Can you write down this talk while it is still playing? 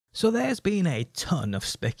So there's been a ton of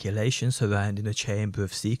speculation surrounding the Chamber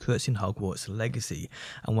of Secrets in Hogwarts Legacy,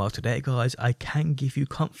 and well today guys I can give you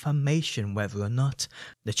confirmation whether or not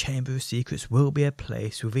the Chamber of Secrets will be a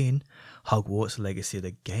place within Hogwarts Legacy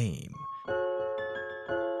the game.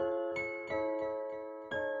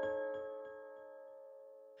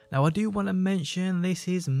 Now I do want to mention this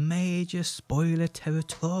is major spoiler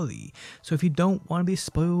territory, so if you don't want to be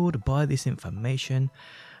spoiled by this information,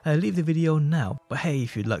 leave the video now. But hey,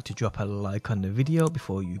 if you'd like to drop a like on the video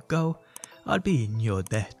before you go, I'd be in your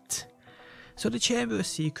debt. So the Chamber of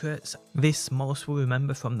Secrets, this most will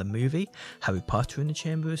remember from the movie Harry Potter and the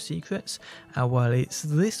Chamber of Secrets, and while it's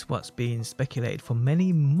this what's been speculated for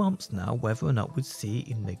many months now whether or not we'd see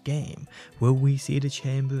in the game. Will we see the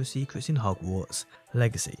Chamber of Secrets in Hogwarts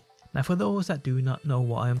Legacy? Now for those that do not know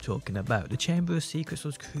what I am talking about, the Chamber of Secrets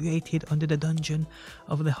was created under the dungeon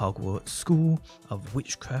of the Hogwarts School of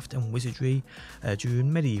Witchcraft and Wizardry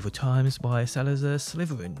during medieval times by Salazar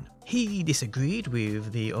Slytherin. He disagreed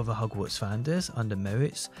with the other Hogwarts founders on the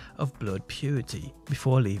merits of blood purity.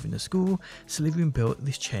 Before leaving the school, Slytherin built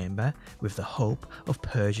this chamber with the hope of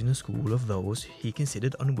purging the school of those he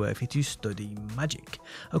considered unworthy to study magic.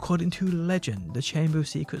 According to legend, the Chamber of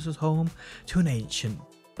Secrets was home to an ancient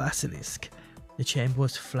basilisk. The chamber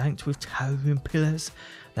was flanked with towering pillars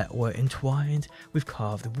that were entwined with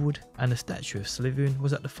carved wood, and a statue of Slytherin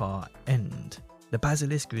was at the far end. The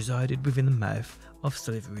basilisk resided within the mouth of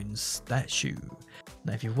Slytherin's statue.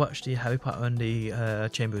 Now if you've watched the Harry Potter and the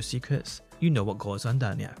Chamber of Secrets, you know what goes on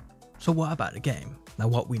down here. So what about the game? Now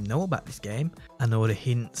what we know about this game, and all the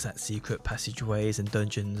hints at secret passageways and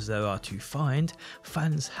dungeons there are to find,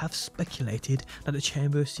 fans have speculated that the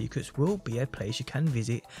Chamber of Secrets will be a place you can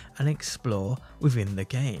visit and explore within the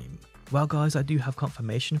game. Well guys, I do have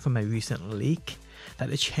confirmation from a recent leak that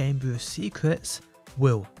the Chamber of Secrets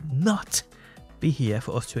will not be here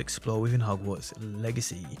for us to explore within Hogwarts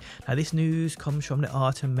Legacy. Now this news comes from the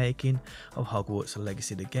art and making of Hogwarts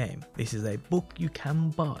Legacy the game. This is a book you can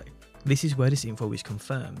buy. This is where this info is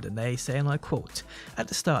confirmed, and they say, and I quote, "At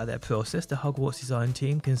the start of their process, the Hogwarts design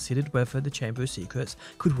team considered whether the Chamber of Secrets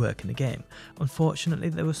could work in the game. Unfortunately,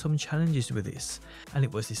 there were some challenges with this, and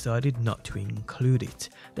it was decided not to include it."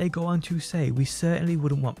 They go on to say, "We certainly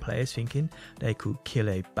wouldn't want players thinking they could kill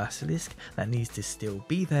a basilisk that needs to still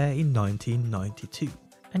be there in 1992.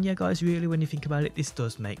 And yeah guys, really when you think about it, this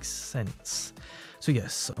does make sense. So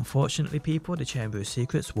yes, unfortunately people, the Chamber of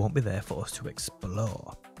Secrets won't be there for us to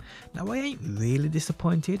explore. Now I ain't really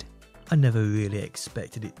disappointed. I never really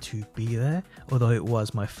expected it to be there, although it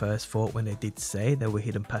was my first thought when they did say there were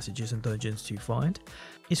hidden passages and dungeons to find.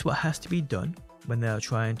 It's what has to be done when they are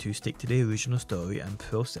trying to stick to the original story and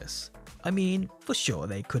process. I mean, for sure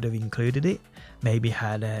they could have included it, maybe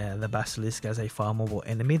had the basilisk as a farmable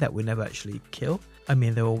enemy that we never actually kill. I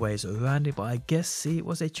mean, there were ways around it, but I guess it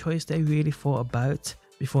was a choice they really thought about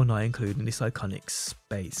before not including this iconic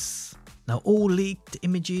space. Now all leaked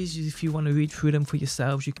images, if you want to read through them for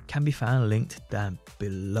yourselves, you can be found linked down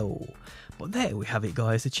below. But there we have it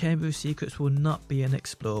guys, the Chamber of Secrets will not be an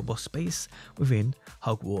explorable space within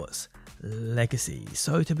Hogwarts Legacy.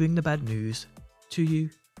 So to bring the bad news to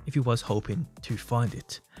you, if you was hoping to find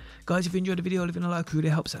it. Guys, if you enjoyed the video, leaving a like really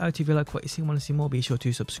helps out. If you like what you see and want to see more, be sure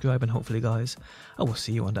to subscribe, and hopefully guys, I will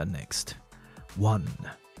see you on that next one.